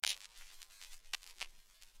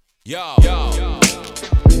Yo, yo, yo.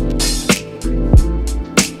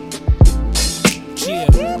 Yeah.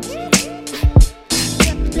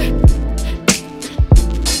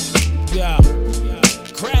 Yeah.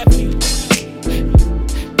 Gravity.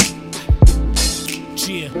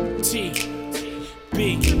 G T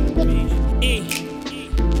B E.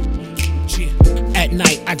 At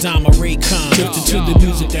night, I dime a Raycon. Drifting to the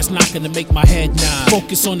music that's not gonna make my head nod.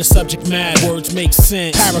 Focus on the subject matter. Words make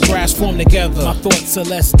sense. Paragraphs form together. My thoughts are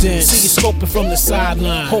less dense. See you scoping from the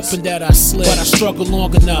sideline, hoping that I slip. But I struggle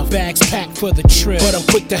long enough. Bags packed for the trip. But I'm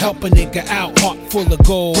quick to help a nigga out. Heart full of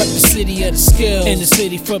gold. Rep the city of the skills. And the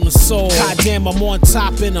city from the soul. Goddamn, I'm on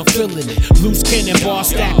top and I'm feeling it. Loose cannon bars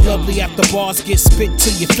stack lovely after bars get spit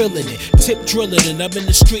till you're feeling it. Tip drilling and I'm in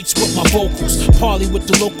the streets with my vocals. Parley with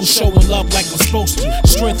the locals, showing love like I'm supposed to.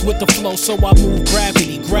 Strength with the flow, so I move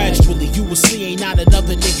gravity gradually. You will see ain't not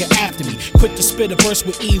another nigga after me. Quick to spit a verse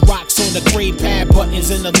with E-Rocks on the gray pad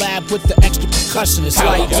buttons in the lab with the extra percussion. It's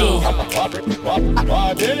how we do.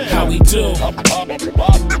 How we do.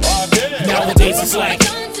 Nowadays it's like,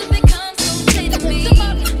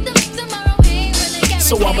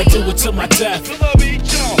 so I'ma do it to my death.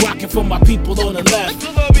 Rocking for my people on the left.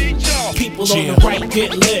 People on the right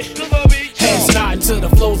get lit. Heads nodding to the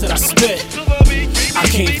flows that I spit. I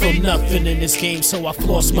came from nothing in this game, so I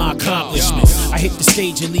floss my accomplishments. I hit the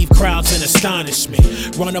stage and leave crowds in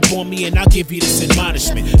astonishment. Run up on me and I'll give you this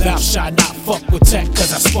admonishment. Thou shalt not fuck with tech,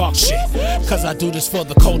 cause I spark shit. Cause I do this for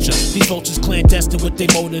the culture. These vultures clandestine with their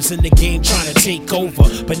motives in the game trying to take over.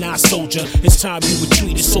 But now, soldier, it's time you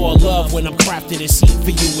retreat. It's all love when I'm crafted and seat for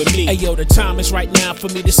you and me. Hey yo, the time is right now for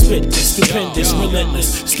me to spit this. Stupendous,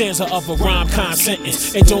 relentless stanza of a rhyme-con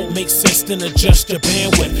sentence. It don't make sense, then adjust your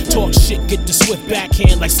bandwidth. Talk shit, get the swift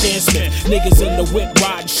backhand like Stan Smith. Niggas in the whip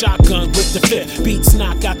riding shotgun with the fifth. Beats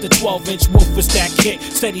knock out the 12-inch woofers that kick.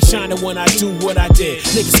 Steady shining when I do what I did.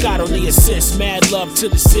 Niggas got on the assist. Mad love to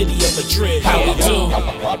the city of Madrid. How we do?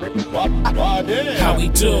 How we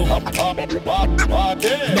do?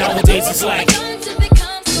 Nowadays it's like,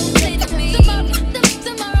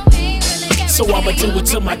 so I'ma do it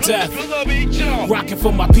to my death. Rocking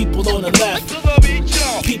for my people on the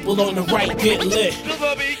left. People on the right get lit.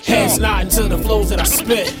 Heads nodding to the flows that I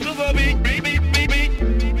spit.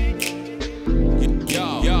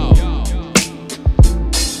 Yo, yo.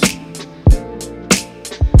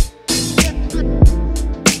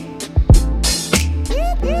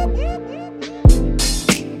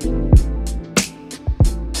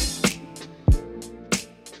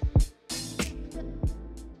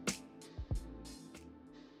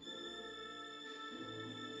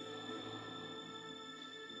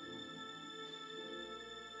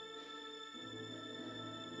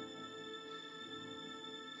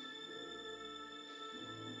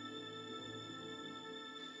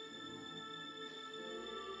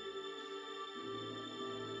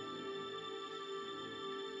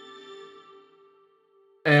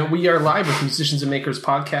 And we are live with Musicians and Makers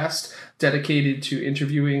podcast, dedicated to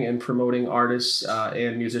interviewing and promoting artists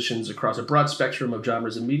and musicians across a broad spectrum of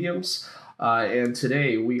genres and mediums. And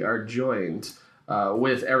today we are joined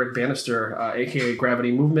with Eric Bannister, aka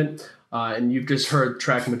Gravity Movement. And you've just heard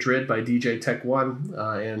track Madrid by DJ Tech One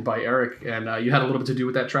and by Eric. And you had a little bit to do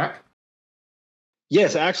with that track?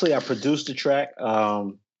 Yes, actually, I produced the track.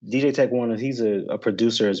 DJ Tech One, he's a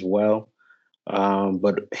producer as well.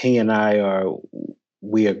 But he and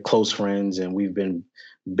we are close friends, and we've been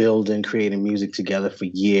creating music together for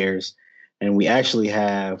years. And we actually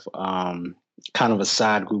have kind of a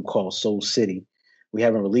side group called Soul City. We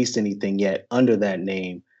haven't released anything yet under that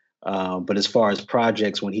name. But as far as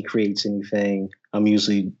projects, when he creates anything, I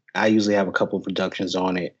usually have a couple of productions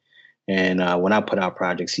on it. And when I put out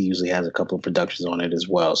projects, he usually has a couple of productions on it as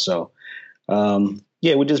well. So,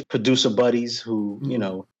 we're just producer buddies who,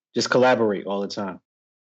 just collaborate all the time.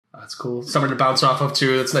 That's cool. Something to bounce off of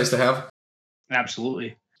too. That's nice to have.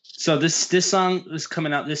 Absolutely. So this song is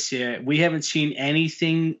coming out this year. We haven't seen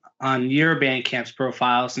anything on your Bandcamp's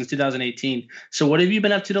profile since 2018. So what have you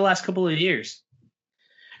been up to the last couple of years?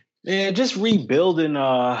 Yeah, just rebuilding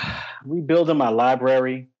my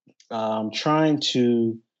library. Trying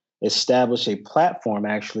to establish a platform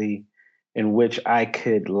actually in which I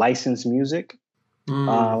could license music.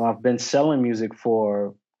 I've been selling music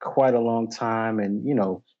for quite a long time,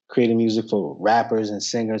 and creating music for rappers and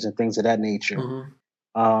singers and things of that nature.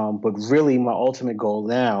 But really, my ultimate goal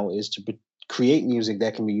now is to create music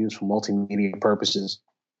that can be used for multimedia purposes,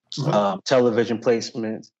 television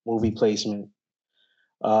placement, movie placement,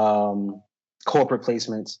 corporate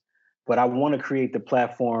placements. But I want to create the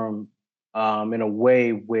platform in a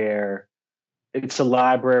way where it's a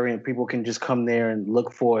library and people can just come there and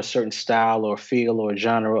look for a certain style or feel or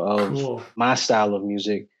genre of Cool. my style of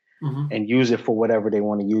music and use it for whatever they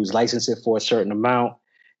want to use, license it for a certain amount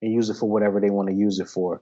and use it for whatever they want to use it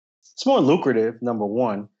for. It's more lucrative, number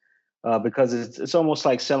one, because it's almost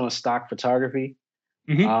like selling stock photography.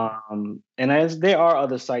 And as there are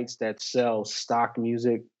other sites that sell stock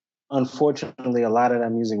music, unfortunately, a lot of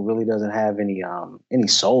that music really doesn't have any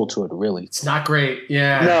soul to it. Really, it's not great.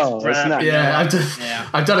 Yeah, no, it's not. Yeah,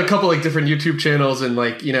 I've done a couple like different YouTube channels and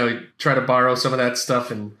like try to borrow some of that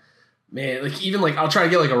stuff, and man, like even like I'll try to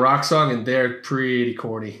get like a rock song and they're pretty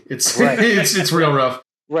corny. It's right. it's real rough.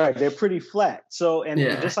 Right, they're pretty flat. So, and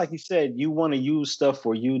just like you said, you want to use stuff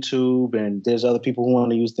for YouTube, and there's other people who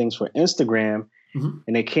want to use things for Instagram.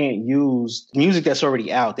 And they can't use music that's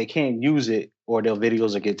already out. They can't use it or their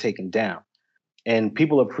videos will get taken down. And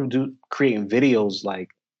people are creating videos like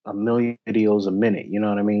 1 million videos a minute. You know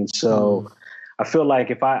what I mean? So I feel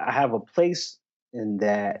like if I have a place in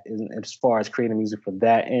that, as far as creating music for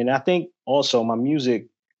that. And I think also my music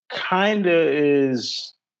kind of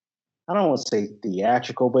is, I don't want to say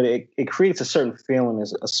theatrical, but it creates a certain feeling,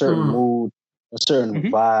 a certain mood, a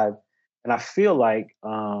certain vibe. And I feel like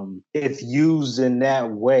if used in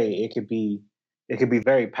that way, it could be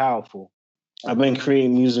very powerful. I've been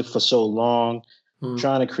creating music for so long,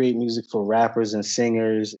 trying to create music for rappers and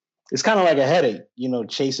singers. It's kind of like a headache,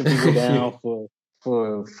 chasing people down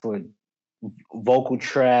for vocal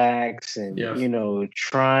tracks and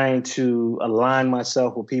trying to align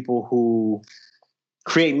myself with people who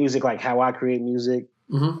create music like how I create music.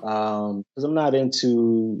 Because I'm not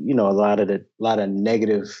into a lot of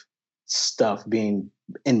negative stuff being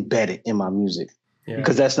embedded in my music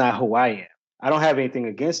because that's not who I am. I don't have anything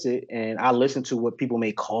against it, and I listen to what people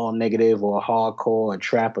may call negative or hardcore or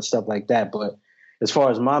trap or stuff like that. But as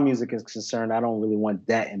far as my music is concerned, I don't really want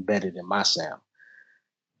that embedded in my sound.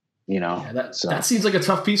 That seems like a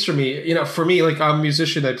tough piece for me. For me, like I'm a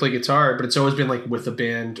musician, I play guitar, but it's always been like with a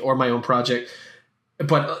band or my own project.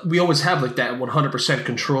 But we always have like that 100%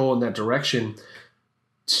 control in that direction.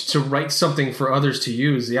 To write something for others to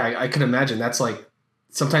use, I can imagine that's like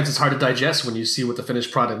sometimes it's hard to digest when you see what the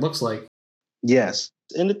finished product looks like. Yes,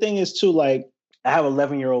 and the thing is too, like I have an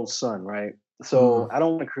 11-year-old son, right? So I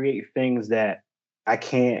don't want to create things that I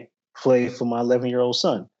can't play for my 11-year-old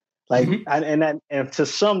son. Like, and to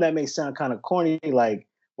some that may sound kind of corny, like,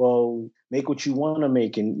 well, make what you want to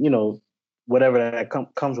make, and whatever that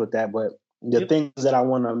comes with that. But the things that I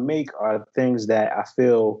want to make are things that I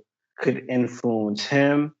feel could influence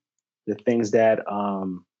him, the things that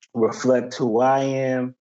reflect who I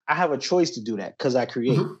am. I have a choice to do that because I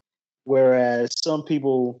create. Whereas some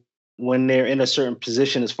people, when they're in a certain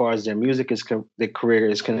position as far as their music is, their career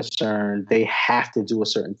is concerned, they have to do a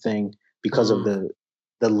certain thing because of the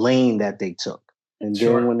lane that they took. And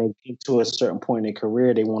then when they get to a certain point in their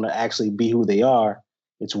career, they want to actually be who they are.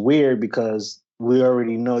 It's weird because we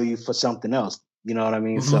already know you for something else. You know what I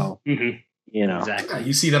mean? So, Exactly.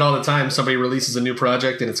 You see that all the time. Somebody releases a new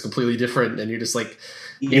project and it's completely different, and you're just like,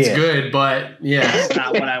 it's good, but it's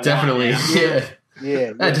not what I definitely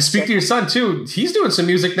want. To speak to your son too, he's doing some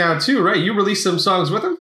music now too, right? You released some songs with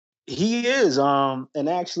him. He is, and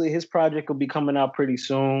actually his project will be coming out pretty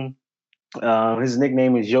soon. His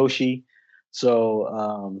nickname is Yoshi,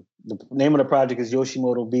 so the name of the project is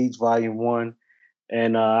Yoshimoto Beats Volume 1.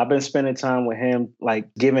 And I've been spending time with him, like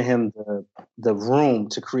giving him the room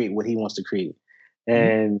to create what he wants to create.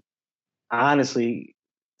 And honestly,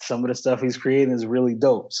 some of the stuff he's creating is really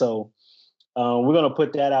dope. So we're gonna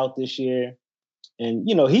put that out this year. And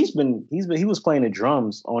he was playing the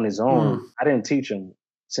drums on his own. I didn't teach him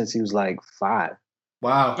since he was like 5.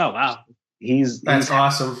 Wow. Oh wow. That's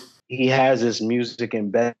awesome. He has this music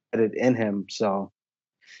embedded in him, so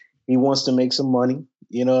he wants to make some money.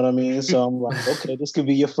 You know what I mean? So I'm like, okay, this could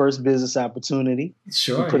be your first business opportunity.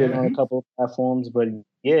 Sure. Put it on a couple of platforms. But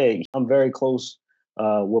I'm very close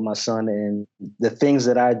with my son. And the things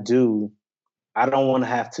that I do, I don't want to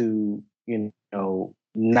have to,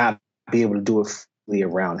 not be able to do it fully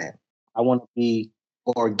around him. I want to be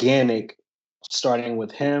organic, starting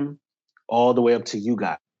with him all the way up to you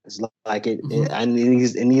guys. It's like it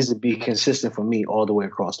needs to be consistent for me all the way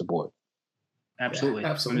across the board. Absolutely.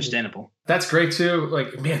 Understandable. That's great too.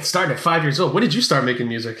 Like, man, starting at 5 years old. When did you start making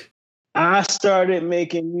music? I started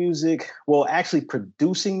making music, actually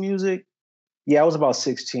producing music. Yeah, I was about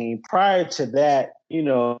 16. Prior to that,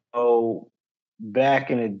 back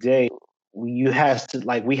in the day, we had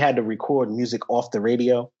to record music off the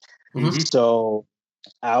radio. So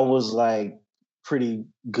I was like pretty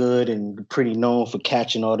good and pretty known for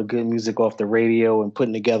catching all the good music off the radio and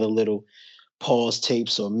putting together little pause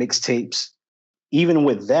tapes or mixtapes. even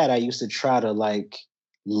with that, I used to try to like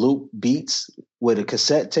loop beats with a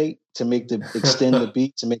cassette tape to extend the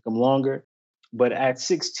beat to make them longer. But at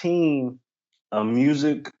 16, a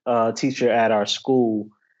music teacher at our school,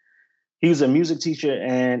 he was a music teacher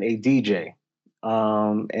and a DJ.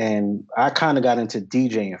 And I kind of got into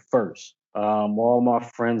DJing first. All my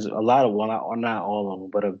friends, not all of them,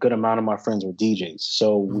 but a good amount of my friends were DJs.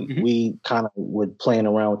 So we kind of would playing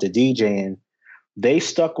around with the DJing. They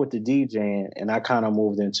stuck with the DJing, and I kind of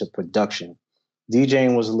moved into production.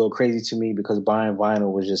 DJing was a little crazy to me because buying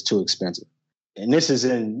vinyl was just too expensive. And this is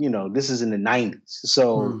in the 90s.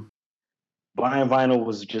 So buying vinyl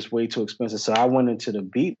was just way too expensive. So I went into the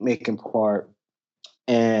beat making part,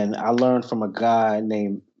 and I learned from a guy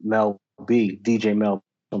named Mel B, DJ Mel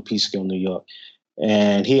from Peekskill, New York.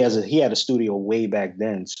 And he had a studio way back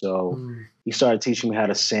then. So he started teaching me how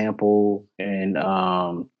to sample and,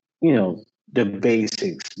 the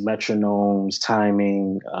basics, metronomes,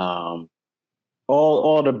 timing,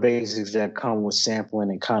 all the basics that come with sampling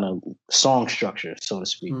and kind of song structure, so to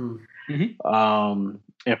speak. And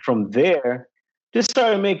from there, just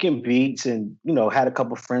started making beats and, had a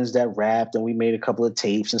couple of friends that rapped, and we made a couple of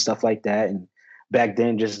tapes and stuff like that. And back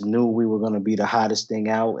then just knew we were going to be the hottest thing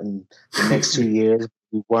out, and the next 2 years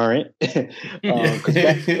we weren't. Because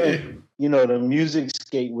back then, the music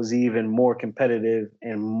skate was even more competitive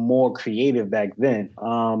and more creative back then.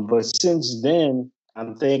 But since then,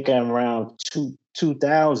 I'm thinking around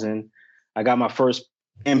 2000, I got my first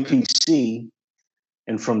MPC.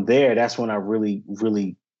 And from there, that's when I really,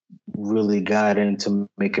 really, really got into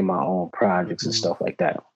making my own projects and stuff like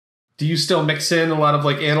that. Do you still mix in a lot of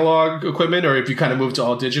like analog equipment, or if you kind of moved to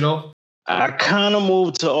all digital? I kind of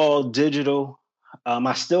moved to all digital.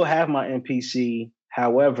 I still have my MPC.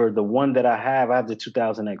 However, the one that I have the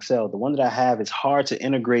 2000 XL. The one that I have, it's hard to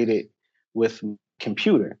integrate it with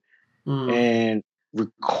computer. And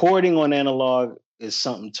recording on analog is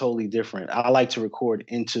something totally different. I like to record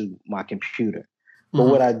into my computer. But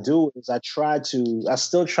what I do is I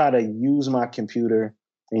still try to use my computer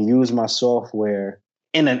and use my software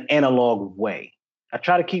in an analog way. I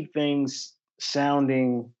try to keep things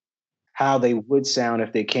sounding how they would sound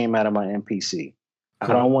if they came out of my MPC.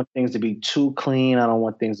 Cool. I don't want things to be too clean. I don't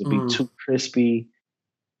want things to be too crispy.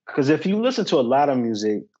 Because if you listen to a lot of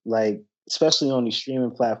music, like especially on these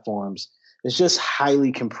streaming platforms, it's just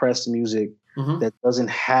highly compressed music that doesn't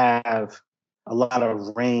have a lot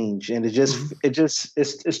of range, and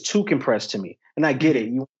it's too compressed to me. And I get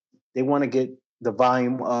it. They want to get the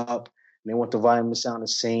volume up, and they want the volume to sound the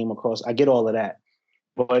same across. I get all of that,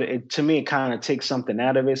 but to me, it kind of takes something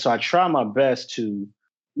out of it. So I try my best to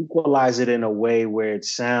equalize it in a way where it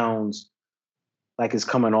sounds like it's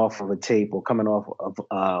coming off of a tape or coming off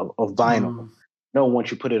of vinyl. No,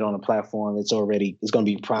 once you put it on a platform, it's going to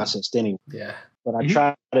be processed anyway. Yeah. But I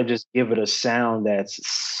try to just give it a sound that's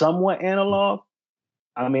somewhat analog.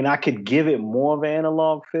 I mean, I could give it more of an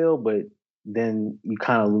analog feel, but then you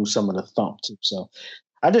kind of lose some of the thump too. So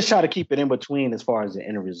I just try to keep it in between as far as the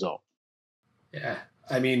end result. Yeah.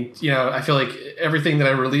 I mean, I feel like everything that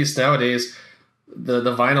I release nowadays, the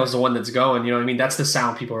vinyl is the one that's going, that's the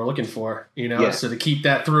sound people are looking for, Yeah. So to keep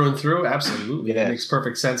that through and through, absolutely. Yeah. It makes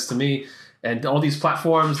perfect sense to me. And all these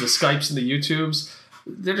platforms, the Skypes and the YouTubes,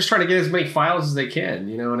 they're just trying to get as many files as they can.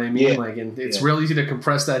 You know what I mean? Yeah. And it's real easy to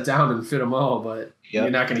compress that down and fit them all, but you're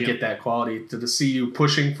not going to get that quality. To see you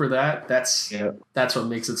pushing for that, that's what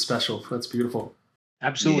makes it special. That's beautiful.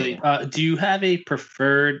 Absolutely. Yeah. Do you have a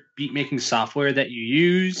preferred beat making software that you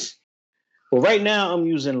use? Well, right now I'm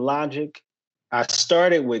using Logic. I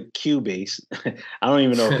started with Cubase. I don't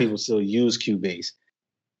even know if people still use Cubase.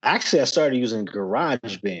 Actually, I started using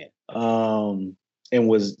GarageBand and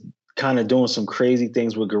was kind of doing some crazy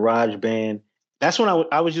things with GarageBand. That's when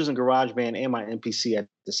I was using GarageBand and my MPC at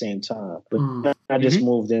the same time. But I just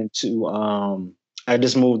moved into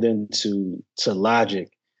Logic,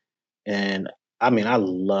 and I mean, I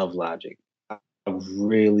love Logic. I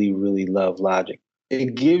really, really love Logic.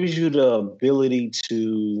 It gives you the ability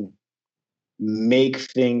to make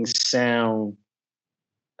things sound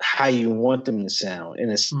how you want them to sound, in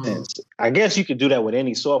a sense. I guess you could do that with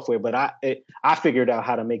any software, but I figured out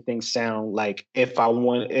how to make things sound like if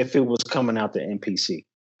it was coming out the MPC.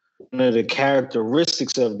 One of the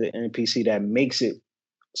characteristics of the MPC that makes it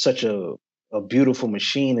such a beautiful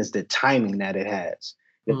machine is the timing that it has.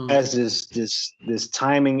 It has this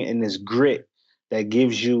timing and this grit that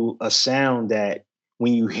gives you a sound that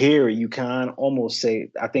when you hear it, you can almost say,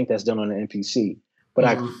 I think that's done on the MPC. But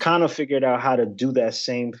I kind of figured out how to do that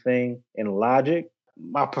same thing in Logic.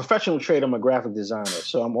 My professional trade, I'm a graphic designer.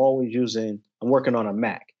 So I'm working on a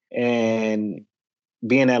Mac. And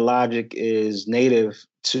being that Logic is native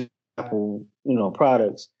to Apple,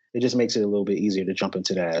 products, it just makes it a little bit easier to jump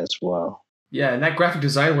into that as well. Yeah, and that graphic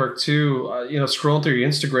design work too. Scrolling through your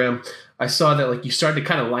Instagram, I saw that like you started to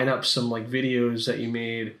kind of line up some like videos that you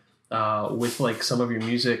made with like some of your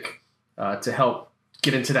music to help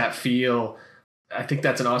get into that feel. I think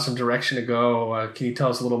that's an awesome direction to go. Can you tell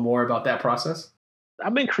us a little more about that process?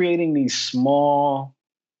 I've been creating these small.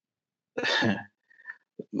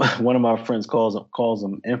 One of my friends calls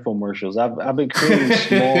them infomercials. I've been creating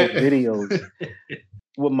small videos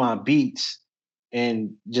with my beats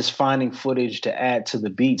and just finding footage to add to the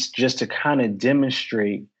beats just to kind of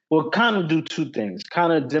demonstrate. Well, kind of do two things.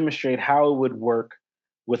 Kind of demonstrate how it would work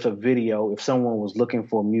with a video if someone was looking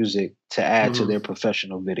for music to add to their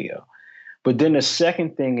professional video. But then the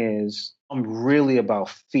second thing is I'm really about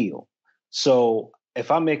feel. So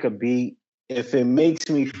if I make a beat, if it makes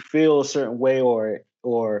me feel a certain way or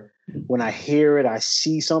when I hear it, I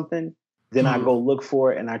see something, then I go look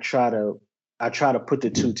for it and I try to put the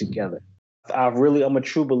two together. I'm a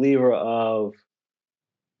true believer of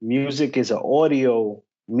music is an audio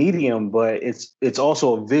medium, but it's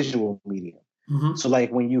also a visual medium. Mm-hmm. So like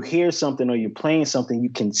when you hear something or you're playing something, you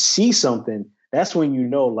can see something. That's when you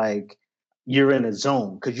know like you're in a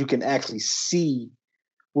zone because you can actually see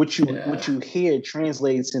what you hear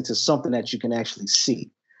translates into something that you can actually see.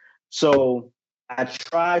 So I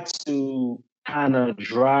try to kind of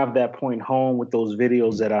drive that point home with those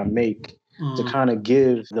videos that I make to kind of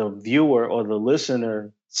give the viewer or the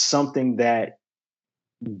listener something that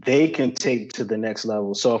they can take to the next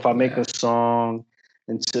level. So if I make a song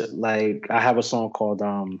like I have a song called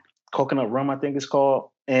Coconut Rum, I think it's called.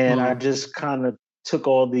 And I just kind of took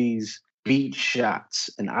all these beach shots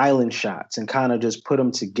and island shots and kind of just put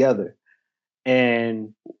them together.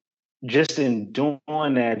 And just in doing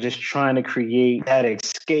that, just trying to create that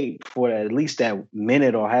escape for at least that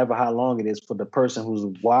minute or however how long it is for the person who's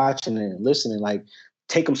watching and listening, like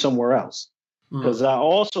take them somewhere else. Because I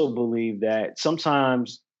also believe that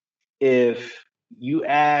sometimes if you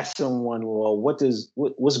ask someone, well,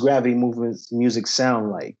 what's Gravity Movements music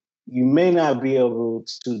sound like? You may not be able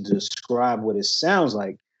to describe what it sounds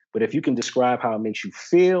like, but if you can describe how it makes you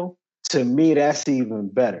feel, to me, that's even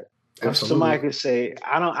better. If somebody could say,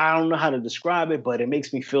 I don't know how to describe it, but it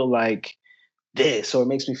makes me feel like this, or it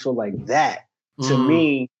makes me feel like that. To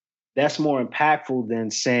me, that's more impactful than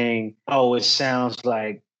saying, oh, it sounds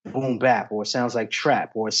like boom bap, or it sounds like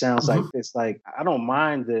trap, or it sounds like this. Like, I don't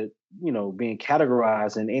mind being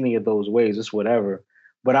categorized in any of those ways, it's whatever.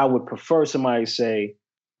 But I would prefer somebody say,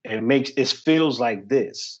 it feels like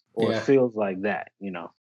this, or it feels like that,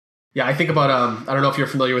 Yeah, I think about I don't know if you're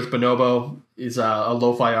familiar with Bonobo. He's a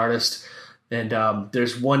lo-fi artist, and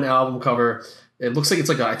there's one album cover. It looks like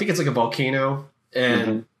I think it's like a volcano,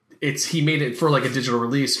 and he made it for like a digital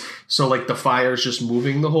release. So like the fire's just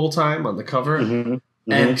moving the whole time on the cover,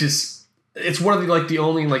 and just it's one of the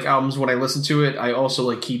only like albums when I listen to it, I also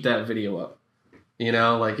like keep that video up.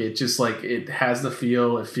 Like it just like it has the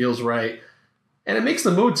feel, it feels right. And it makes the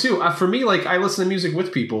mood too. For me, like I listen to music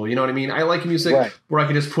with people. You know what I mean? I like music where I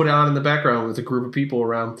can just put it on in the background with a group of people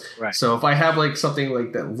around. Right. So if I have like something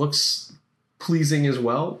like that looks pleasing as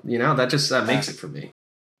well, that makes it for me.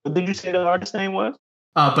 What did you say the artist name was?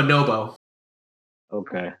 Bonobo.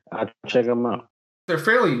 Okay, I'll check them out. They're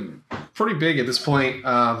pretty big at this point.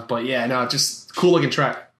 But yeah, no, just cool looking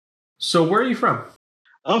track. So where are you from?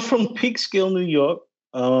 I'm from Peekskill, New York.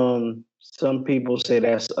 Some people say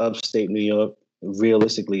that's upstate New York.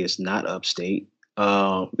 Realistically, it's not upstate.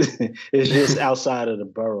 It's just outside of the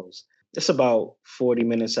boroughs. It's about 40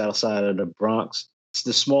 minutes outside of the Bronx. It's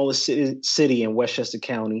the smallest city in Westchester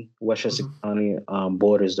County. Westchester County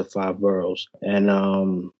borders the 5 boroughs. And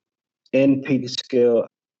in Peekskill,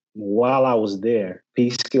 while I was there,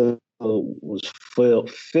 Peekskill was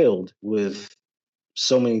filled with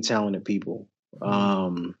so many talented people.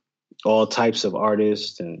 All types of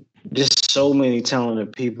artists and just so many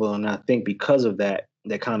talented people. And I think because of that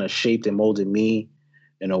kind of shaped and molded me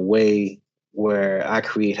in a way where I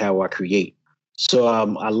create how I create. So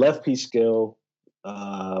I left Peekskill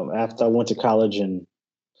after I went to college in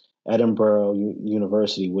Edinboro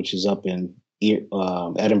University, which is up in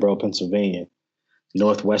Edinboro, Pennsylvania,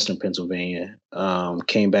 northwestern Pennsylvania.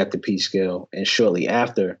 Came back to Peekskill, and shortly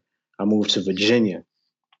after I moved to Virginia,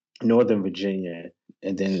 Northern Virginia,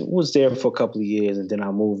 and then was there for a couple of years, and then I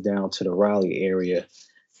moved down to the Raleigh area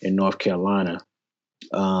in North Carolina.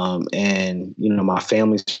 And my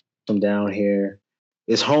family's from down here.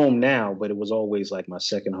 It's home now, but it was always like my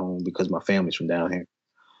second home because my family's from down here.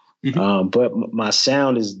 But my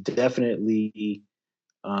sound is definitely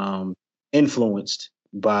influenced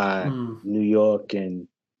by New York and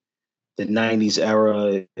the 90s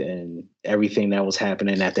era and everything that was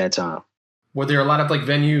happening at that time. Were there a lot of like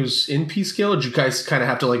venues in Peekskill? Did you guys kind of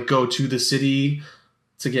have to like go to the city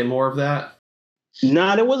to get more of that?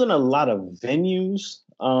 Nah, there wasn't a lot of venues.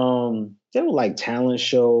 There were like talent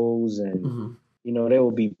shows and, there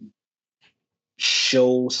would be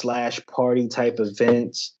show/party type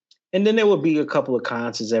events. And then there would be a couple of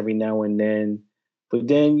concerts every now and then. But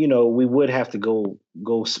then, we would have to go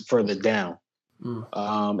further down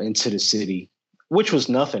into the city, which was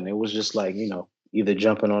nothing. It was just like, either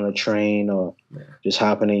jumping on a train or just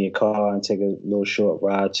hopping in your car and take a little short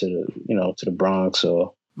ride to the Bronx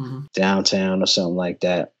or downtown or something like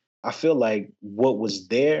that. I feel like what was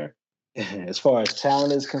there, as far as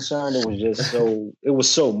talent is concerned, it was just it was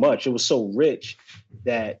so much. It was so rich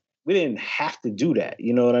that we didn't have to do that.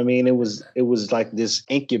 You know what I mean? It was like this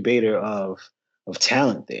incubator of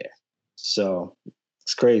talent there. So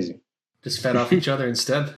it's crazy. Just fed off each other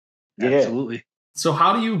instead. Yeah. Absolutely. So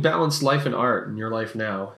how do you balance life and art in your life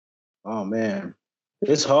now? Oh man,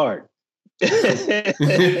 it's hard.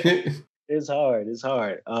 It's hard.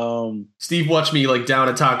 Steve watched me like down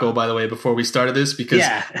a taco, by the way, before we started this because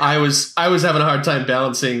I was having a hard time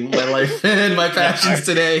balancing my life and my passions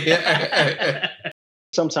today.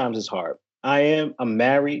 Sometimes it's hard. I'm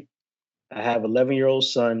married. I have an 11-year-old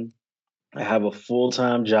son. I have a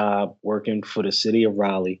full-time job working for the city of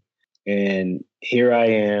Raleigh. And here I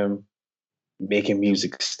am making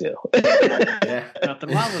music still. Nothing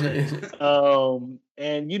wrong with it.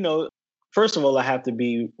 And, first of all, I have to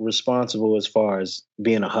be responsible as far as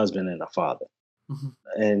being a husband and a father.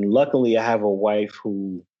 And luckily, I have a wife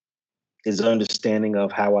who is understanding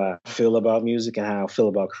of how I feel about music and how I feel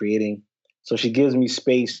about creating. So she gives me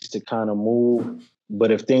space to kind of move.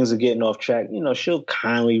 But if things are getting off track, she'll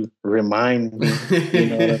kindly remind me, you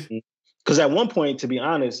know what I mean? Because at one point, to be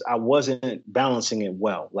honest, I wasn't balancing it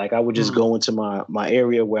well. Like I would just go into my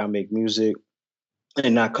area where I make music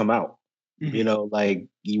and not come out. Like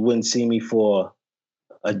you wouldn't see me for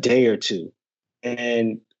a day or two.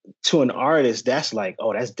 And to an artist, that's like,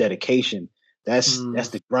 oh, that's dedication. That's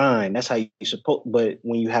the grind. That's how you supposed. But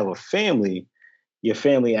when you have a family, your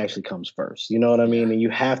family actually comes first. You know what I mean? And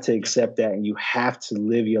you have to accept that, and you have to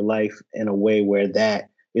live your life in a way where that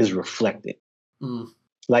is reflected.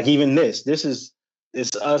 Like even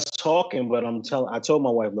it's us talking, but I told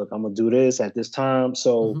my wife, look, I'm gonna do this at this time.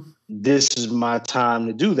 So this is my time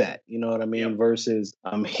to do that. You know what I mean? Versus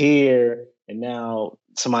I'm here and now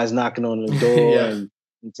somebody's knocking on the door and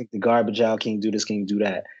you take the garbage out. Can you do this? Can you do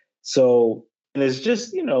that? So, and it's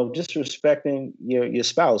just, just respecting your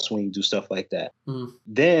spouse when you do stuff like that.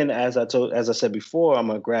 Then as I said before,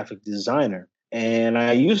 I'm a graphic designer and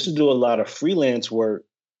I used to do a lot of freelance work,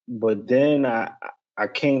 but then I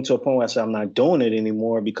came to a point where I said, I'm not doing it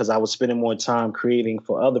anymore because I was spending more time creating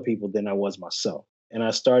for other people than I was myself. And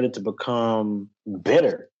I started to become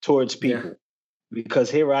bitter towards people because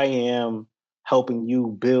here I am helping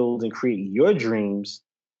you build and create your dreams.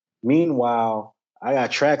 Meanwhile, I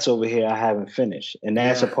got tracks over here I haven't finished. And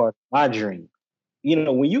that's a part of my dream.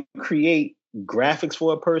 When you create graphics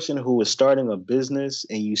for a person who is starting a business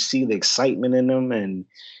and you see the excitement in them and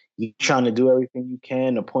you're trying to do everything you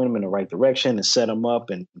can to point them in the right direction and set them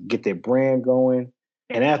up and get their brand going.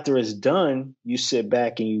 And after it's done, you sit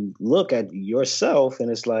back and you look at yourself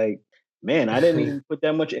and it's like, man, I didn't even put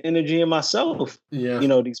that much energy in myself,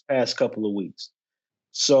 these past couple of weeks.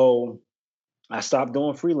 So I stopped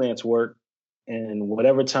doing freelance work, and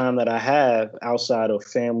whatever time that I have outside of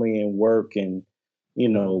family and work and,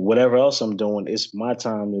 whatever else I'm doing, it's my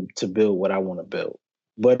time to build what I want to build.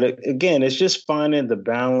 But again, it's just finding the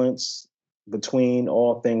balance between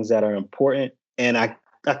all things that are important. And I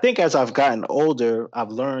think as I've gotten older, I've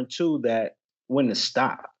learned too that when to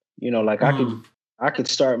stop. I could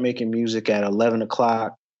start making music at 11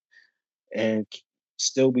 o'clock and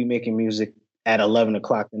still be making music at 11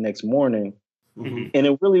 o'clock the next morning. And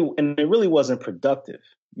it really wasn't productive.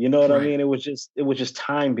 You know what I mean? It was just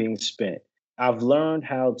time being spent. I've learned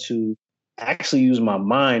how to actually use my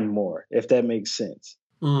mind more, if that makes sense.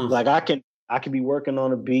 Like I could be working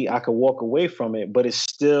on a beat, I could walk away from it, but it's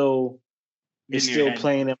still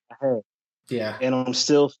playing in my head. Yeah. And I'm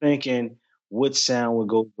still thinking, what sound would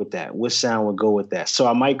go with that? What sound would go with that? So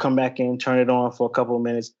I might come back in, turn it on for a couple of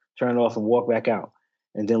minutes, turn it off and walk back out.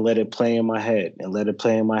 And then let it play in my head and let it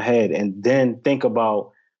play in my head. And then think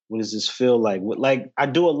about, what does this feel like? Like I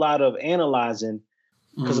do a lot of analyzing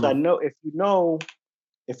because I know if you know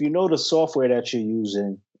the software that you're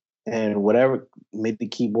using and whatever, MIDI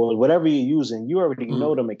keyboard, whatever you're using, you already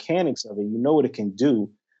know the mechanics of it. You know what it can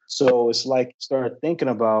do. So it's like start thinking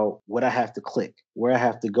about what I have to click, where I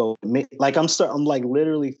have to go. Like I'm like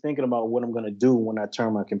literally thinking about what I'm gonna do when I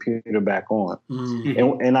turn my computer back on.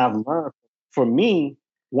 And I've learned, for me,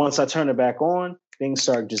 once I turn it back on, things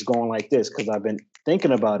start just going like this because I've been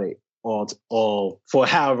thinking about it all for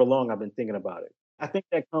however long I've been thinking about it. I think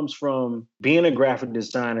that comes from being a graphic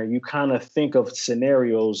designer. You kind of think of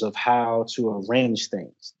scenarios of how to arrange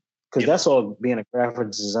things. Because that's all being a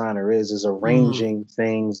graphic designer is arranging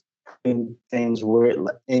things where,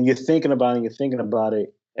 and you're thinking about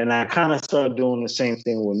it. And I kind of started doing the same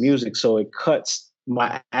thing with music. So it cuts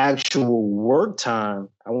my actual work time,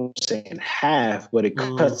 I won't say in half, but it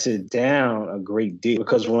cuts it down a great deal.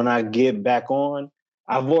 Because when I get back on,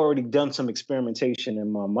 I've already done some experimentation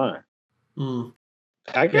in my mind.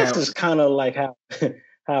 I guess it's kind of like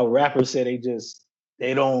how rappers say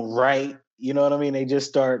they don't write. You know what I mean? They just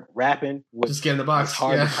start rapping. Just get in the box.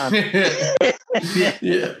 Hard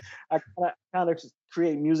Yeah. I kind of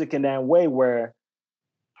create music in that way where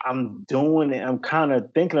I'm doing it. I'm kind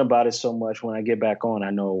of thinking about it so much. When I get back on, I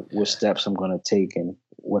know what steps I'm going to take and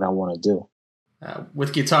what I want to do.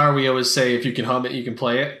 With guitar, we always say if you can hum it, you can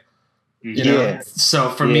play it. You know? So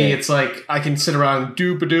for me, it's like I can sit around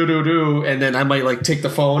do, and then I might like take the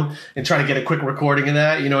phone and try to get a quick recording of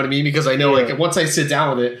that. You know what I mean? Because I know like once I sit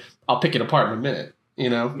down with it, I'll pick it apart in a minute. You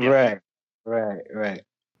know? Right.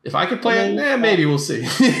 If I could play it, maybe we'll see.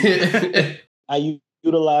 I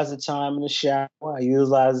utilize the time in the shower. I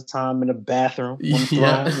utilize the time in the bathroom. Just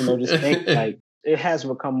think like it has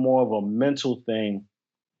become more of a mental thing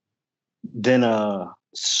than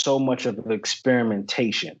so much of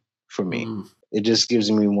experimentation for me. It just gives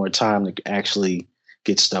me more time to actually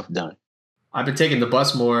get stuff done. I've been taking the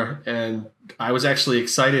bus more, and I was actually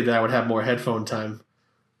excited that I would have more headphone time.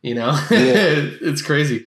 You know, it's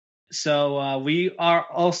crazy. So we are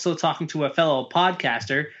also talking to a fellow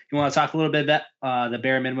podcaster. You want to talk a little bit about the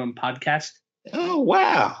Bare Minimum podcast? Oh,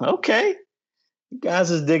 wow. Okay. You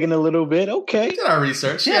guys is digging a little bit. Okay. Did our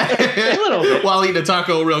research. Yeah. A little bit. While eating a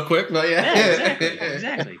taco real quick. But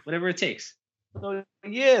Exactly. Whatever it takes. So,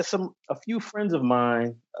 a few friends of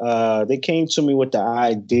mine, they came to me with the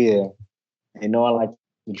idea. They know I like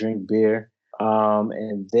to drink beer.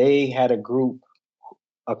 And they had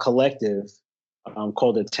a collective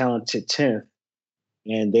called the Talented 10th.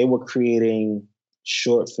 And they were creating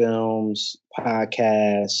short films,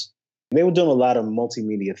 podcasts. They were doing a lot of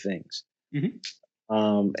multimedia things.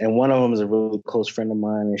 And one of them is a really close friend of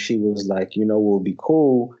mine. And she was like, what would be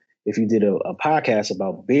cool if you did a podcast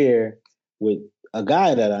about beer with a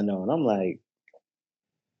guy that I know. And I'm like,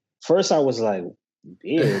 first I was like,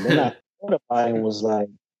 beer. Then I thought about it and was like,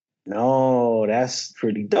 no, that's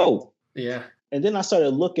pretty dope. Yeah. And then I started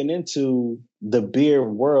looking into the beer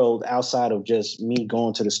world outside of just me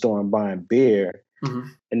going to the store and buying beer.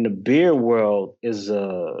 And the beer world is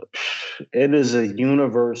a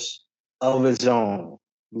universe of its own.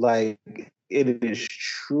 Like, it is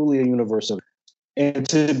truly a universe of. And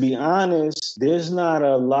to be honest, there's not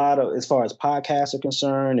a lot of, as far as podcasts are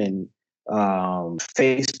concerned, and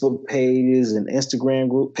Facebook pages and Instagram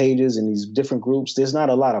group pages and these different groups, there's not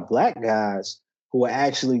a lot of Black guys who are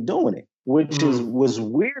actually doing it, which was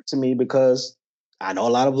weird to me because I know a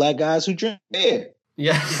lot of Black guys who drink beer.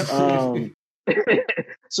 Yeah.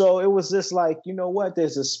 So it was just like, you know what?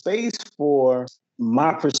 There's a space for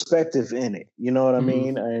my perspective in it. You know what I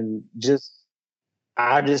mean? And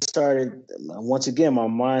I just started, once again, my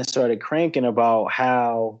mind started cranking about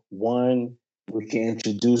how, one, we can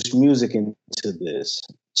introduce music into this.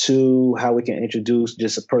 2, how we can introduce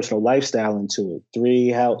just a personal lifestyle into it. 3,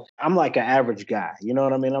 how I'm like an average guy. You know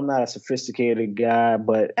what I mean? I'm not a sophisticated guy,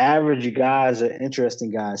 but average guys are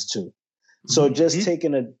interesting guys too. So just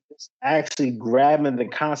actually grabbing the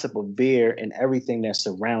concept of beer and everything that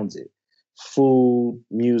surrounds it. Food,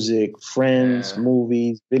 music, friends,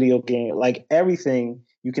 movies, video game, like everything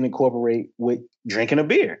you can incorporate with drinking a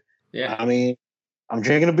beer. Yeah. I mean, I'm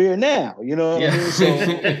drinking a beer now, you know what I mean?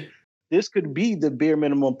 So this could be the Bare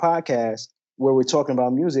Minimum podcast where we're talking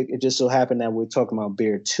about music. It just so happened that we're talking about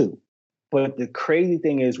beer too. But the crazy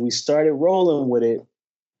thing is we started rolling with it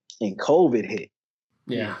and COVID hit.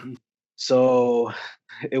 Yeah. So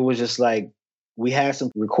it was just like we had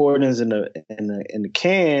some recordings in the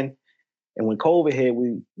can, and when COVID hit,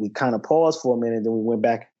 we kind of paused for a minute. Then we went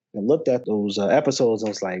back and looked at those episodes and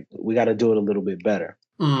was like, we got to do it a little bit better.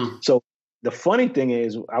 So the funny thing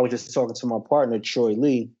is, I was just talking to my partner Troy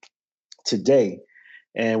Lee today,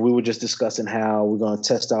 and we were just discussing how we're going to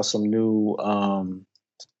test out some new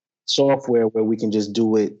software where we can just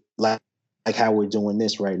do it like how we're doing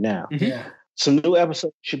this right now. Yeah. Some new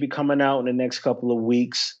episodes should be coming out in the next couple of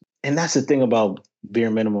weeks. And that's the thing about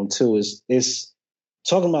Beer Minimum too. Is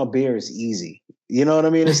talking about beer is easy. You know what I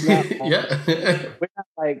mean? It's not. Yeah.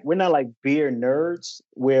 we're not like beer nerds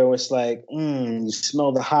where it's like, you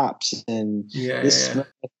smell the hops and this smells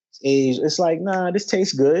like it's aged. It's like, nah, this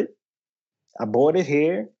tastes good. I bought it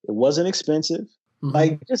here. It wasn't expensive. Mhm.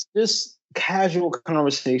 Like just casual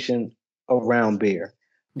conversation around beer.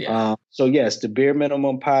 Yeah. So yes, the Beer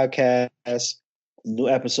Minimum podcast. New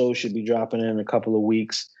episode should be dropping in a couple of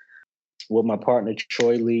weeks with my partner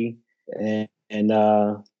Troy Lee, and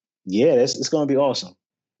yeah, it's gonna be awesome.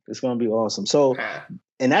 It's gonna be awesome. So,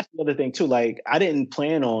 and that's the other thing too. Like, I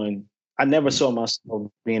never saw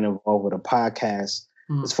myself being involved with a podcast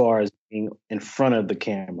as far as being in front of the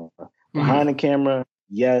camera. Behind the camera,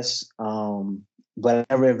 yes, but I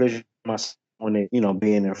never envisioned myself on it,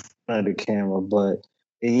 being in front of the camera. But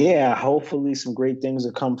yeah, hopefully some great things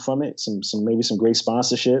will come from it. Maybe some great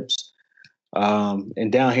sponsorships.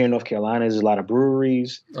 And down here in North Carolina, there's a lot of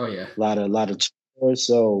breweries. Oh yeah, a lot of tours.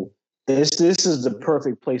 So this is the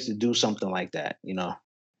perfect place to do something like that.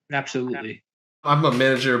 Absolutely. I'm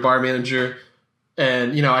a bar manager,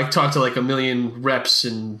 and I talk to like a million reps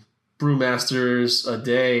and brewmasters a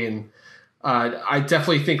day, and I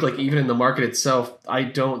definitely think like even in the market itself, I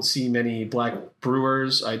don't see many black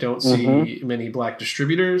brewers. I don't see many black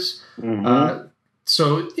distributors.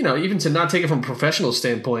 So, even to not take it from a professional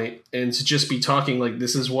standpoint and to just be talking like,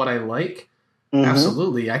 this is what I like.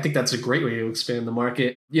 Absolutely. I think that's a great way to expand the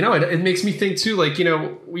market. It makes me think too, like,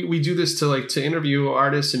 we do this to interview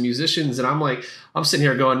artists and musicians. And I'm sitting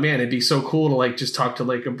here going, man, it'd be so cool to like, just talk to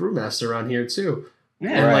like a brewmaster around here too.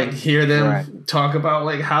 Yeah, and like hear them talk about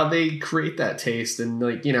like how they create that taste and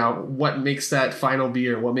like, what makes that final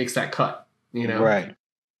beer, what makes that cut,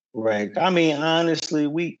 Right. I mean, honestly,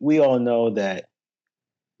 we all know that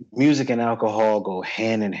music and alcohol go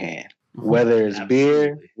hand in hand. Whether it's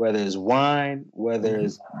beer, whether it's wine, whether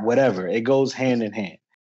it's whatever, it goes hand in hand.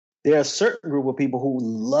 There are a certain group of people who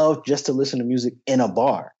love just to listen to music in a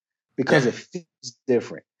bar because it feels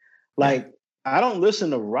different. Like, I don't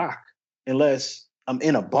listen to rock unless I'm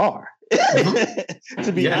in a bar.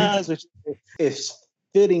 To be honest with you, it's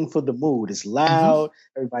fitting for the mood. It's loud.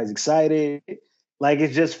 Everybody's excited. Like,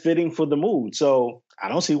 it's just fitting for the mood. So I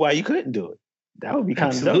don't see why you couldn't do it. That would be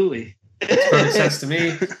kind of dope. Makes perfect sense to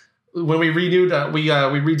me. When we renewed, we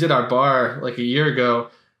redid our bar like a year ago,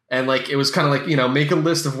 and like it was kind of like make a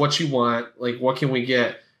list of what you want, like what can we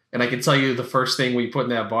get, and I can tell you the first thing we put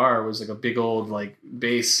in that bar was like a big old like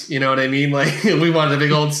bass. You know what I mean? Like we wanted a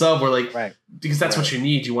big old sub. We're like, because that's what you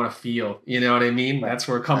need. You want to feel. You know what I mean? That's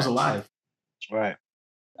where it comes alive. Right.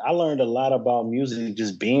 I learned a lot about music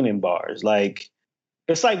just being in bars. Like,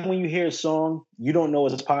 it's like when you hear a song, you don't know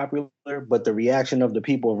it's popular, but the reaction of the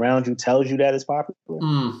people around you tells you that it's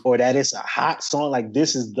popular or that it's a hot song. Like,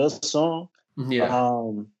 this is the song. Yeah.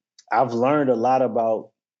 I've learned a lot about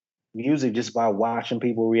music just by watching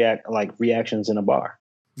people reactions in a bar.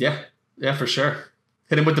 Yeah. Yeah, for sure.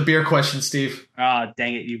 Hit him with the beer question, Steve. Oh,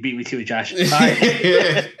 dang it. You beat me to it, Josh. All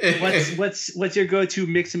right. What's your go-to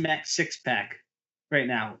mix and match 6-pack right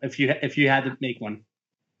now? If you had to make one.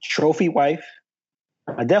 Trophy Wife.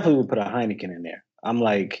 I definitely would put a Heineken in there. I'm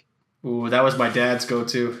like, ooh, that was my dad's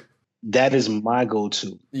go-to. That is my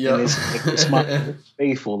go-to. Yeah, it's my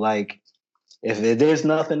faithful. Like, if there's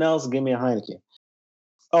nothing else, give me a Heineken.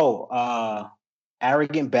 Oh,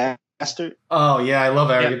 Arrogant Bastard. Oh yeah, I love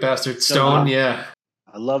Arrogant Bastard. Stone, yeah,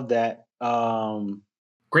 I love that.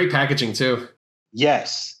 Great packaging too.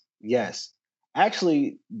 Yes.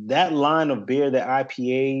 Actually, that line of beer, the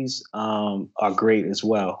IPAs, are great as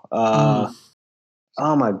well.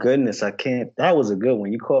 Oh my goodness, I can't. That was a good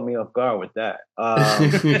one. You caught me off guard with that.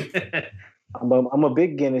 I'm a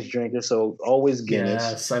big Guinness drinker, so always Guinness.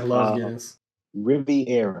 Yes, I love Guinness.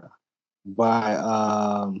 Riviera by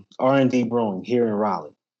R&D Brewing here in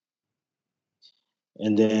Raleigh.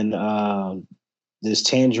 And then this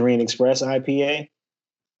Tangerine Express IPA.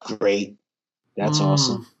 Great. That's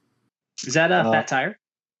awesome. Is that a Fat Tire?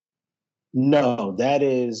 No, that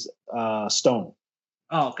is Stone.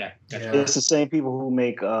 Oh, okay. Gotcha. It's the same people who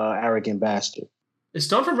make Arrogant Bastard. Is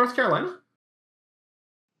Stone from North Carolina?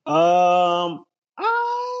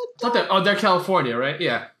 They're California, right?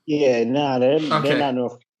 Yeah. Yeah, they're not North Carolina.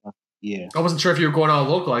 Yeah. I wasn't sure if you were going all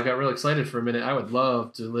local. I got real excited for a minute. I would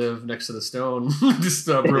love to live next to the Stone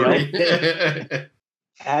brewery.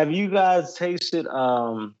 Have you guys tasted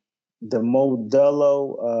the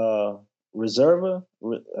Modelo Reserva?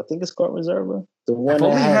 I think it's called Reserva. The one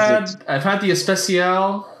I've had the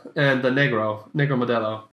Especial and the Negro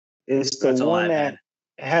Modelo. It's the one that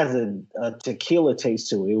has a tequila taste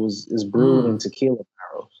to it. It's brewed in tequila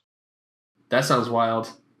barrels. That sounds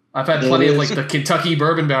wild. I've had plenty of like the Kentucky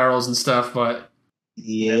bourbon barrels and stuff, but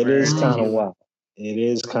yeah, it is kind of wild. It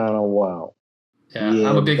is kind of wild. Yeah,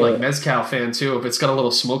 I'm a big like mezcal fan too. If it's got a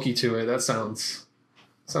little smoky to it, that sounds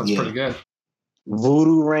pretty good.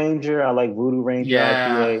 Voodoo Ranger, I like Voodoo Ranger.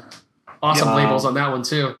 Yeah, IPA. Awesome labels on that one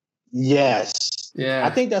too. Yes, yeah. I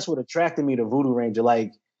think that's what attracted me to Voodoo Ranger.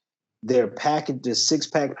 Like their package, the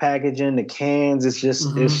 6-pack packaging, the cans. It's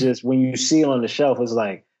just when you see it on the shelf, it's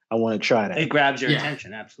like I want to try that. It grabs your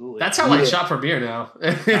attention. Absolutely. That's how I shop for beer now.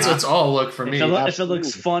 It's all look for me. If it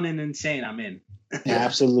looks fun and insane, I'm in.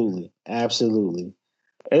 Absolutely.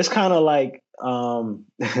 It's kind of like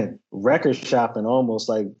record shopping, almost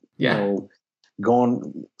like you know,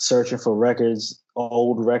 going searching for records,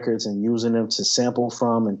 old records, and using them to sample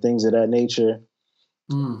from and things of that nature.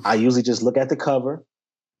 I usually just look at the cover.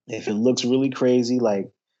 If it looks really crazy, like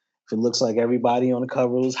if it looks like everybody on the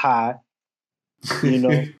cover was high, you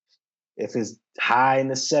know, if it's high in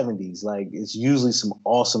the 70s, like it's usually some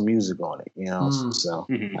awesome music on it, you know. So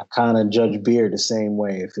I kind of judge beer the same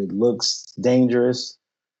way. If it looks dangerous,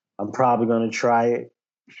 I'm probably going to try it.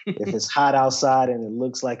 If it's hot outside and it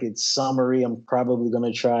looks like it's summery, I'm probably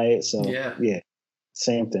going to try it. So yeah,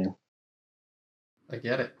 same thing. I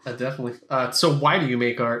get it. Definitely. So why do you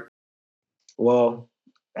make art? Well,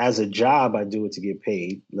 as a job, I do it to get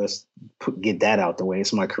paid. Let's get that out the way.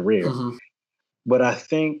 It's my career. But I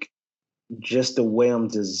think just the way I'm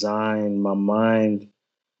designed, my mind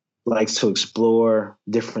likes to explore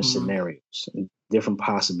different scenarios and different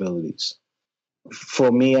possibilities. For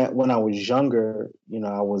me, when I was younger, you know,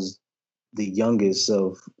 I was the youngest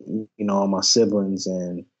of, you know, all my siblings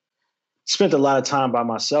and spent a lot of time by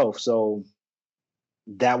myself. So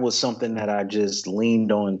that was something that I just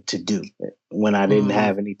leaned on to do when I didn't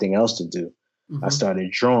have anything else to do. I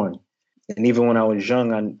started drawing. And even when I was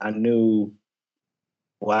young, I knew,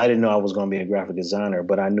 well, I didn't know I was going to be a graphic designer,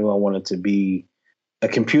 but I knew I wanted to be a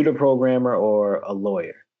computer programmer or a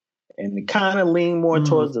lawyer. And it kind of leaned more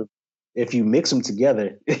towards if you mix them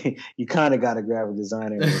together, you kind of got a graphic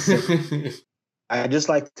designer. I just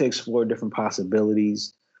like to explore different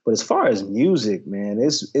possibilities. But as far as music, man,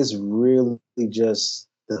 it's really just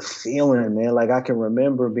the feeling, man. Like I can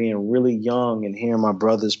remember being really young and hearing my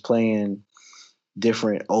brothers playing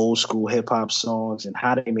different old school hip hop songs and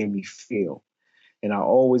how they made me feel. And I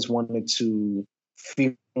always wanted to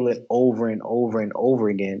feel it over and over and over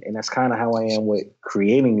again. And that's kind of how I am with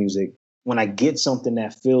creating music. When I get something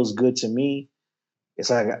that feels good to me,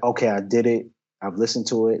 it's like, okay, I did it. I've listened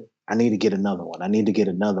to it. I need to get another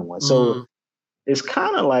one. So it's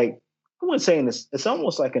kind of like, I wouldn't say it's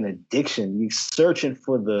almost like an addiction. You're searching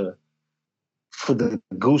for the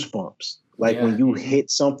goosebumps. Like when you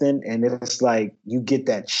hit something and it's like you get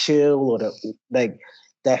that chill or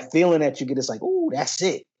that feeling that you get. It's like, oh, that's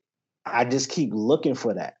it. I just keep looking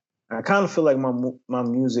for that. I kind of feel like my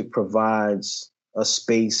music provides a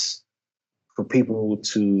space for people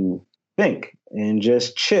to think and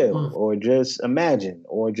just chill or just imagine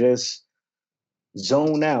or just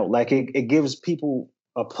zone out. Like it gives people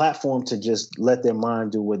a platform to just let their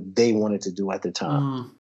mind do what they wanted to do at the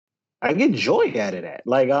time. I get joy out of that.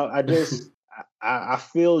 Like I just, I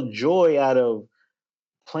feel joy out of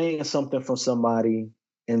playing something from somebody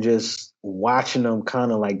and just watching them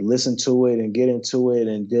kind of like listen to it and get into it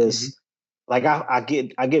and just like I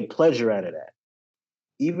get pleasure out of that.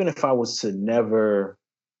 Even if I was to never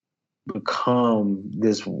become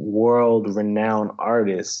this world-renowned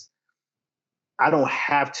artist, I don't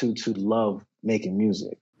have to love making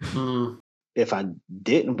music. If I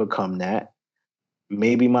didn't become that,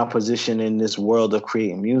 maybe my position in this world of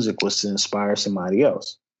creating music was to inspire somebody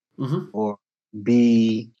else or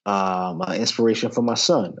be an inspiration for my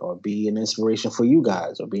son or be an inspiration for you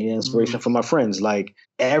guys or be an inspiration for my friends. Like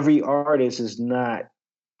every artist is not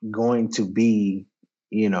going to be,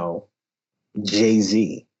 you know,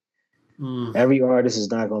 Jay-Z. Every artist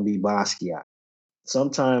is not going to be Basquiat.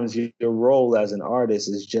 Sometimes your role as an artist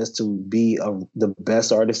is just to be the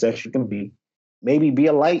best artist that you can be. Maybe be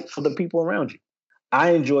a light for the people around you.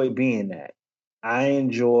 I enjoy being that. I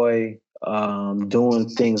enjoy doing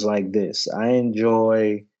things like this. I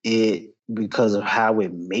enjoy it because of how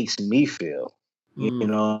it makes me feel. You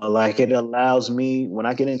know, like it allows me, when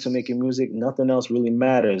I get into making music, nothing else really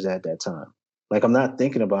matters at that time. Like I'm not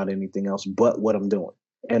thinking about anything else but what I'm doing.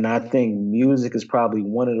 And I think music is probably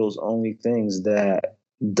one of those only things that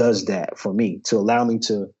does that for me, to allow me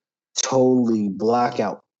to totally block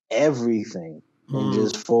out everything and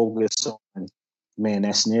just focus on, man,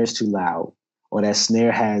 that snare's too loud or that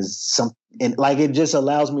snare has something. And like, it just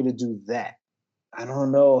allows me to do that. I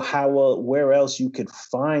don't know where else you could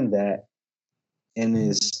find that and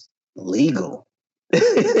is legal.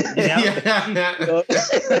 Yeah. You know?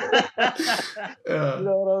 You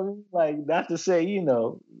know what I mean? Like, not to say,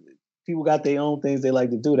 people got their own things they like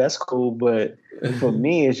to do. That's cool. But for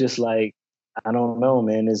me, it's just like, I don't know,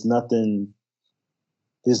 man. There's nothing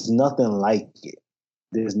like it.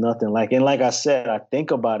 There's nothing like it. And like I said, I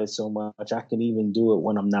think about it so much, I can even do it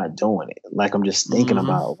when I'm not doing it. Like, I'm just thinking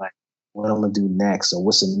about like what I'm going to do next, or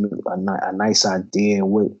what's a nice idea,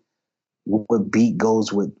 what beat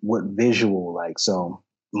goes with what visual. Like, so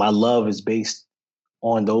my love is based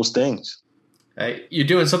on those things. Hey, you're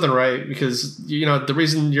doing something right, because the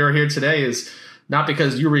reason you're here today is not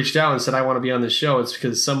because you reached out and said I want to be on the show. It's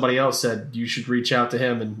because somebody else said you should reach out to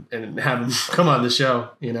him and have him come on the show.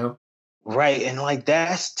 Right, and like,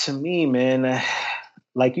 that's, to me, man,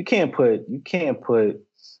 like, you can't put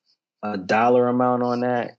a dollar amount on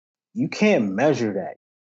that. You can't measure that.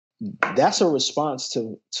 That's a response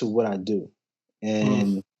to what I do,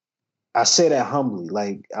 and I say that humbly.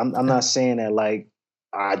 Like, I'm not saying that like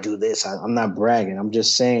I do this. I'm not bragging. I'm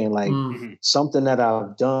just saying, like, something that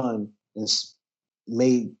I've done and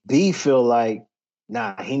made B feel like,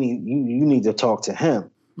 nah, you need to talk to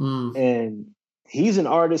him, and he's an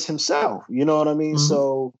artist himself. You know what I mean?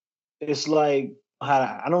 So it's like,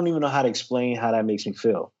 I don't even know how to explain how that makes me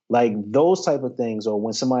feel. Like, those type of things, or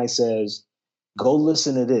when somebody says, go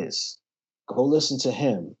listen to this, go listen to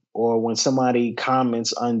him. Or when somebody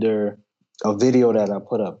comments under a video that I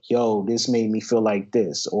put up, yo, this made me feel like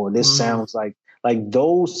this, or this sounds like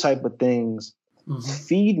those type of things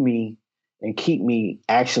feed me and keep me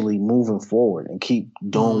actually moving forward and keep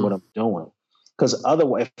doing what I'm doing. Because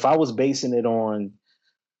otherwise, if I was basing it on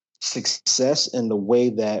success in the way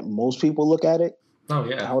that most people look at it, oh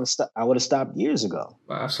yeah, I would have stopped years ago.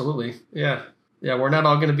 Absolutely, yeah. We're not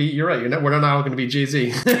all going to be. You're right. We're not all going to be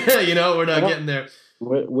Jay-Z. We're not getting there.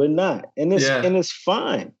 We're not, and it's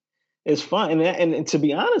fine. It's fine. And to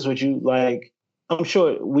be honest with you, like, I'm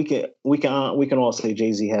sure we can all say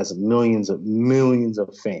Jay-Z has millions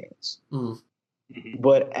of fans.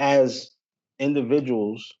 But as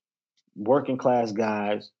individuals, working class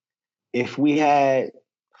guys, if we had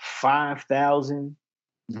 5,000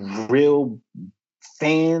 real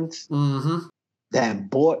fans that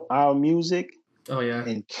bought our music,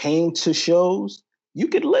 and came to shows, you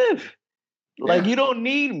could live. Like, you don't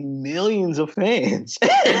need millions of fans.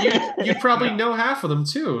 And you probably know half of them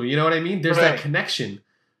too. You know what I mean? There's that connection.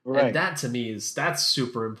 Right. And that, to me, that's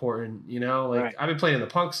super important. I've been playing in the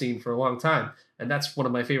punk scene for a long time, and that's one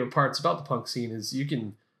of my favorite parts about the punk scene is you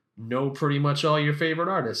can know pretty much all your favorite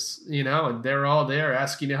artists, and they're all there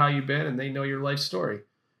asking you how you've been, and they know your life story.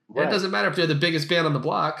 Right. It doesn't matter if they're the biggest band on the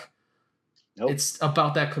block. Nope. It's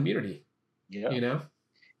about that community. Yeah.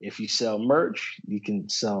 If you sell merch, you can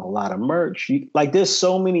sell a lot of merch. There's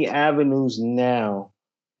so many avenues now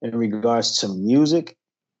in regards to music.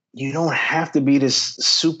 You don't have to be this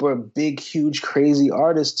super big, huge, crazy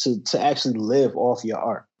artist to actually live off your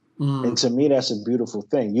art. And to me, that's a beautiful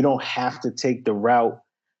thing. You don't have to take the route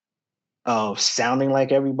of sounding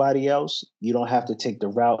like everybody else. You don't have to take the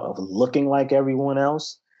route of looking like everyone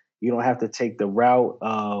else. You don't have to take the route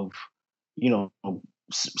of,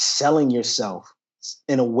 selling yourself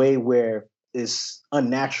in a way where it's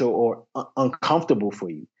unnatural or uncomfortable for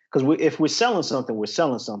you. Because if we're selling something, we're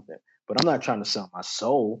selling something. But I'm not trying to sell my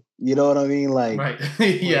soul. You know what I mean? Like, right?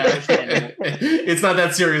 Yeah, it's not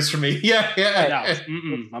that serious for me. Yeah. No,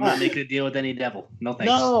 I'm not making a deal with any devil. No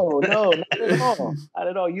thanks. No, not at all. Not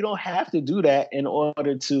at all. You don't have to do that in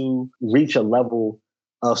order to reach a level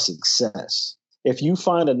of success. If you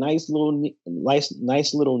find a nice little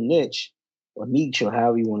niche, or niche, or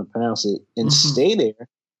however you want to pronounce it, and stay there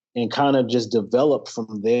and kind of just develop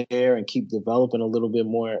from there and keep developing a little bit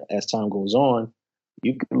more as time goes on,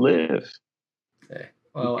 you can live. Okay.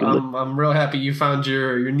 Well, I'm real happy you found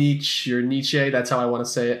your niche, your niche. That's how I want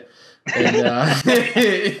to say it. And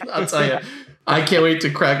I'll tell you, I can't wait to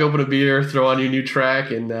crack open a beer, throw on your new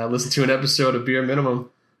track, and listen to an episode of Beer Minimum.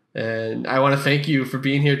 And I want to thank you for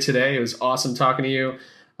being here today. It was awesome talking to you.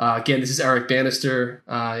 Again, this is Eric Bannister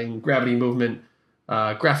in Gravity Movement,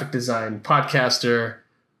 graphic design, podcaster.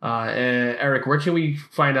 And Eric, where can we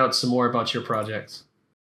find out some more about your projects?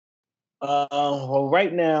 Well,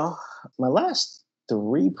 right now, my last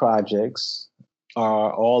 3 projects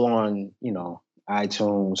are all on,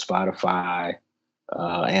 iTunes, Spotify,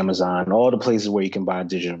 Amazon, all the places where you can buy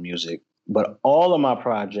digital music. But all of my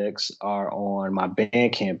projects are on my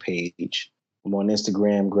Bandcamp page. I'm on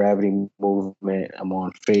Instagram, Gravity Movement. I'm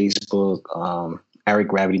on Facebook, Eric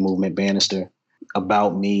Gravity Movement Bannister.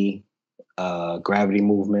 About Me, Gravity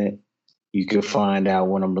Movement. You can find out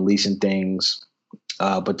when I'm releasing things.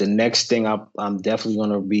 But the next thing I'm definitely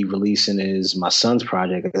going to be releasing is my son's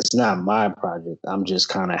project. It's not my project. I'm just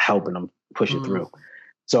kind of helping him push it through.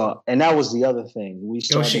 So, and that was the other thing. We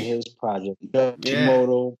started his project,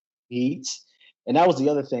 Yoshimoto Beats. And that was the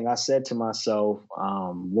other thing. I said to myself,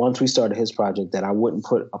 once we started his project, that I wouldn't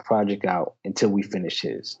put a project out until we finished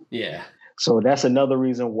his. Yeah. So that's another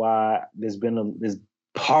reason why there's been this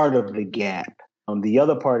part of the gap. The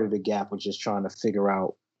other part of the gap was just trying to figure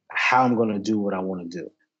out how I'm going to do what I want to do.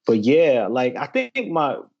 But yeah, like I think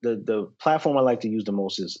the platform I like to use the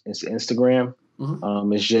most is Instagram.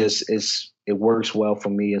 It works well for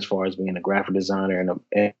me as far as being a graphic designer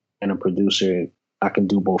and a producer. I can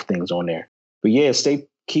do both things on there. But yeah, stay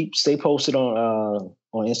posted on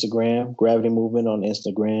Instagram, Gravity Movement on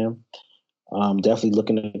Instagram. Definitely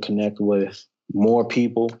looking to connect with more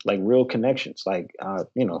people, like real connections. Like I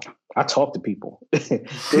talk to people. There's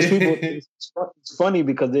people. It's funny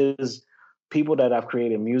because there's people that I've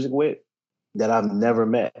created music with that I've never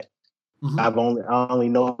met. I only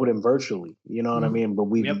know them virtually. You know what I mean? But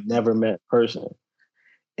we've never met in person.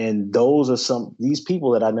 And these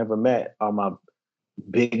people that I never met are my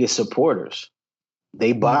biggest supporters.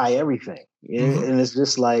 They buy everything. And it's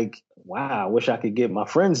just like, wow, I wish I could get my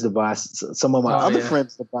friends to buy some of my other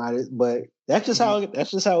friends to buy it, but that's just how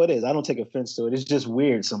it is. I don't take offense to it. It's just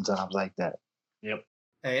weird sometimes like that. Yep.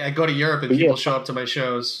 Hey, I go to Europe and people show up to my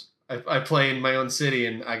shows. I play in my own city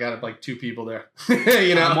and I got like 2 people there.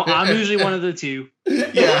 I'm usually one of the 2.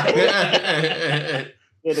 Yeah.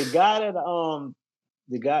 The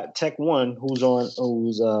guy Tech One,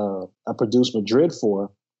 who's I produced Madrid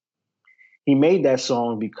for. He made that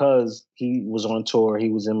song because he was on tour. He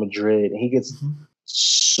was in Madrid. And he gets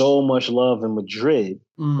so much love in Madrid.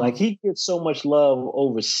 Like he gets so much love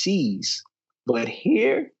overseas. But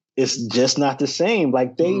here, it's just not the same.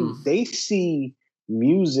 Like they see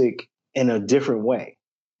music in a different way.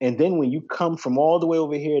 And then when you come from all the way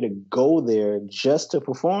over here to go there just to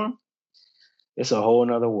perform, it's a whole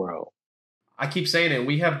nother world. I keep saying it.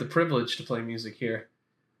 We have the privilege to play music here.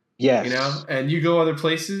 Yes. And you go other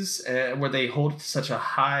places where they hold it to such a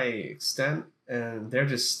high extent, and they're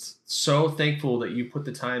just so thankful that you put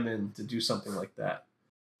the time in to do something like that.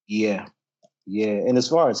 Yeah. And as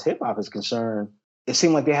far as hip hop is concerned, it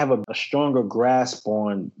seemed like they have a stronger grasp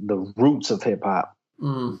on the roots of hip hop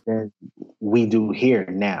than we do here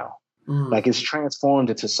now. Like it's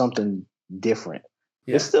transformed into something different.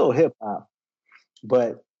 Yeah. It's still hip hop,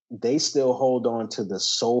 but they still hold on to the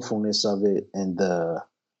soulfulness of it and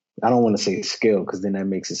I don't want to say skill because then that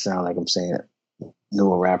makes it sound like I'm saying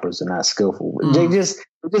newer rappers are not skillful. They just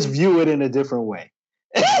view it in a different way.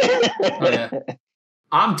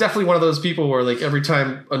 I'm definitely one of those people where like every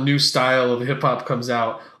time a new style of hip hop comes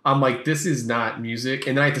out, I'm like, this is not music.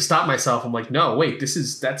 And then I have to stop myself. I'm like, no, wait,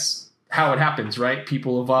 that's how it happens, right?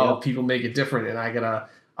 People evolve, people make it different. And I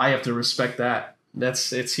have to respect that.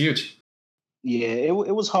 It's huge. Yeah,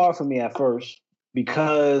 it was hard for me at first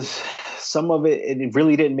because some of it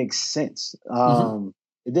really didn't make sense.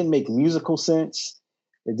 It didn't make musical sense.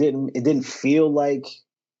 It didn't feel like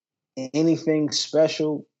anything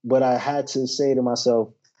special. But I had to say to myself,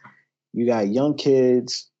 you got young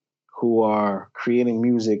kids who are creating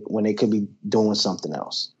music when they could be doing something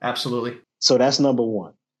else. Absolutely. So that's number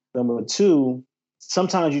one. Number two,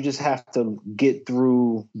 sometimes you just have to get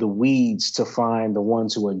through the weeds to find the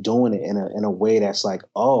ones who are doing it in a way that's like,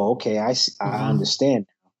 oh, okay, I understand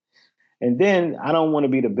now. And then I don't want to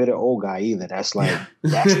be the bitter old guy either. That's like,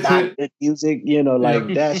 that's not good music,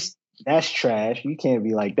 that's trash. You can't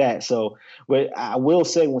be like that. So, but I will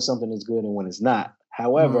say when something is good and when it's not.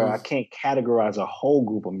 However, I can't categorize a whole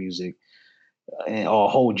group of music or a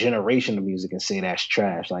whole generation of music and say that's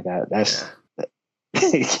trash. Like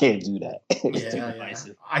you can't do that.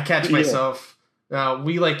 I catch myself.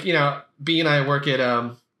 We B and I work at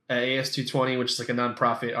AS220, which is like a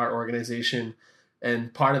nonprofit art organization.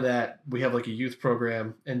 And part of that, we have like a youth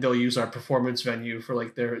program, and they'll use our performance venue for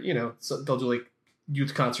like their, so they'll do like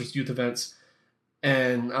youth concerts, youth events.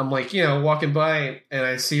 And I'm like, walking by and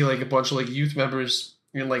I see like a bunch of like youth members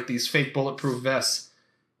in like these fake bulletproof vests.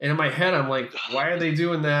 And in my head, I'm like, why are they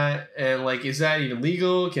doing that? And like, is that even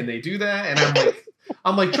legal? Can they do that? And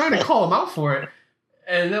I'm like trying to call them out for it.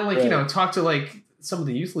 And then like, talk to like some of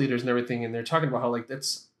the youth leaders and everything. And they're talking about how like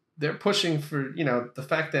they're pushing for, the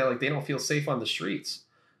fact that like they don't feel safe on the streets.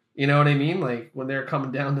 You know what I mean? Like when they're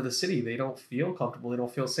coming down to the city, they don't feel comfortable. They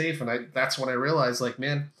don't feel safe. And that's when I realized like,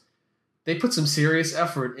 man, they put some serious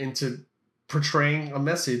effort into portraying a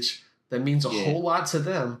message that means a whole lot to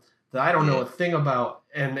them that I don't know a thing about.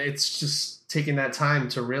 And it's just taking that time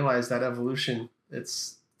to realize that evolution.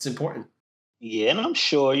 It's important. Yeah. And I'm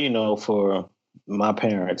sure, for my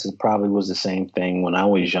parents, it probably was the same thing when I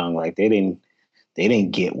was young. Like they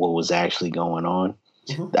didn't get what was actually going on.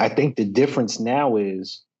 Mm-hmm. I think the difference now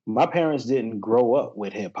is my parents didn't grow up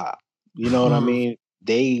with hip hop. You know what I mean?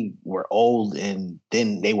 They were old and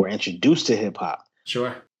then they were introduced to hip hop.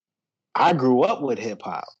 Sure. I grew up with hip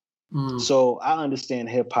hop. So I understand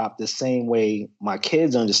hip hop the same way my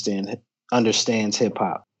kids understands hip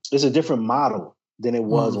hop. It's a different model than it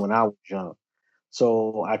was when I was young.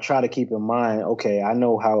 So I try to keep in mind, okay, I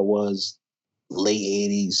know how it was late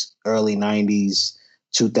 80s, early 90s,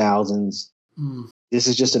 2000s. This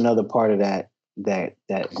is just another part of that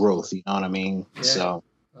growth, you know what I mean? Yeah. So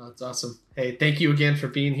that's awesome. Hey, thank you again for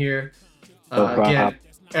being here. Again,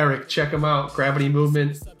 Eric, check him out. Gravity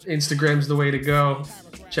Movement, Instagram's the way to go.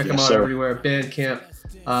 Check them out everywhere, Bandcamp.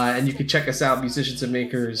 And you can check us out, Musicians and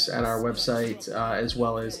Makers, at our website, as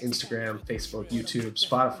well as Instagram, Facebook, YouTube,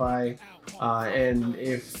 Spotify. And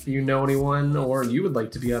if you know anyone or you would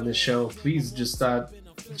like to be on this show, please just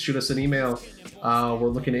shoot us an email. We're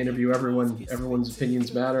looking to interview everyone. Everyone's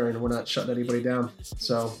opinions matter, and we're not shutting anybody down.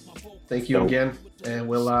 So thank you again, and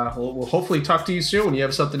we'll hopefully talk to you soon when you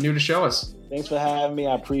have something new to show us. Thanks for having me.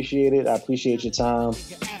 I appreciate it. I appreciate your time.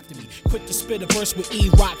 Quick to spit a verse with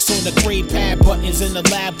E-Rocks on the grade pad, buttons in the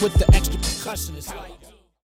lab with the extra percussionist.